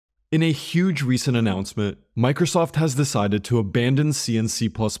In a huge recent announcement, Microsoft has decided to abandon C and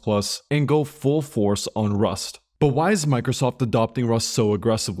C++ and go full force on Rust. But why is Microsoft adopting Rust so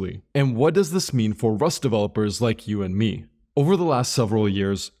aggressively? And what does this mean for Rust developers like you and me? Over the last several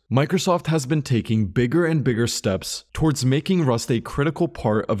years, Microsoft has been taking bigger and bigger steps towards making Rust a critical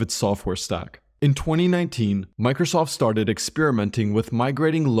part of its software stack. In 2019, Microsoft started experimenting with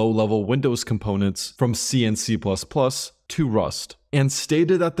migrating low-level Windows components from C and C++ to Rust, and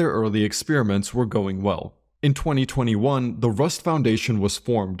stated that their early experiments were going well. In 2021, the Rust Foundation was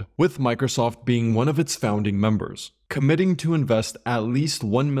formed, with Microsoft being one of its founding members, committing to invest at least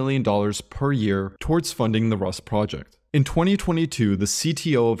 $1 million per year towards funding the Rust project. In 2022, the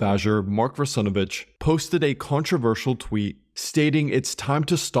CTO of Azure, Mark Russinovich, posted a controversial tweet stating it's time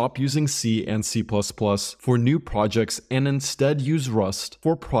to stop using C and C++ for new projects and instead use Rust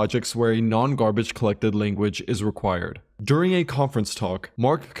for projects where a non-garbage collected language is required. During a conference talk,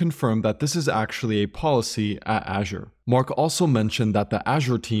 Mark confirmed that this is actually a policy at Azure. Mark also mentioned that the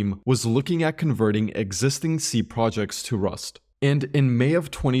Azure team was looking at converting existing C projects to Rust. And in May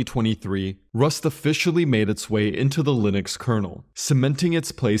of 2023, Rust officially made its way into the Linux kernel, cementing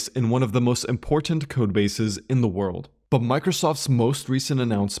its place in one of the most important codebases in the world. But Microsoft's most recent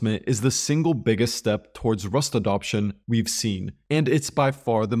announcement is the single biggest step towards Rust adoption we've seen, and it's by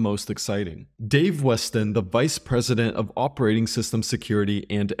far the most exciting. Dave Weston, the Vice President of Operating System Security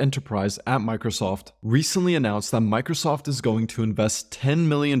and Enterprise at Microsoft, recently announced that Microsoft is going to invest $10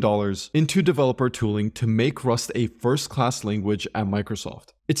 million into developer tooling to make Rust a first-class language at Microsoft.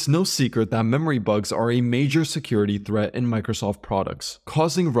 It's no secret that memory bugs are a major security threat in Microsoft products,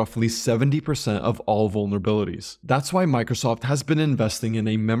 causing roughly 70% of all vulnerabilities. That's why Microsoft has been investing in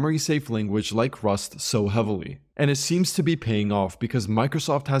a memory-safe language like Rust so heavily. And it seems to be paying off because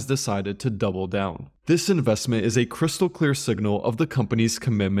Microsoft has decided to double down. This investment is a crystal clear signal of the company's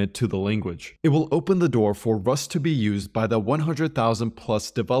commitment to the language. It will open the door for Rust to be used by the 100,000 plus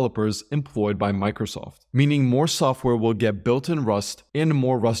developers employed by Microsoft, meaning more software will get built in Rust and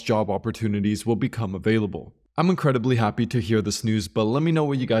more Rust job opportunities will become available. I'm incredibly happy to hear this news, but let me know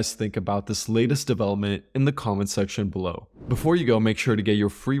what you guys think about this latest development in the comment section below. Before you go, make sure to get your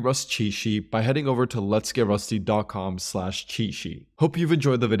free Rust cheat sheet by heading over to letsgetrusty.com/cheat sheet. Hope you've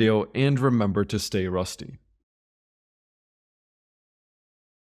enjoyed the video and remember to stay rusty.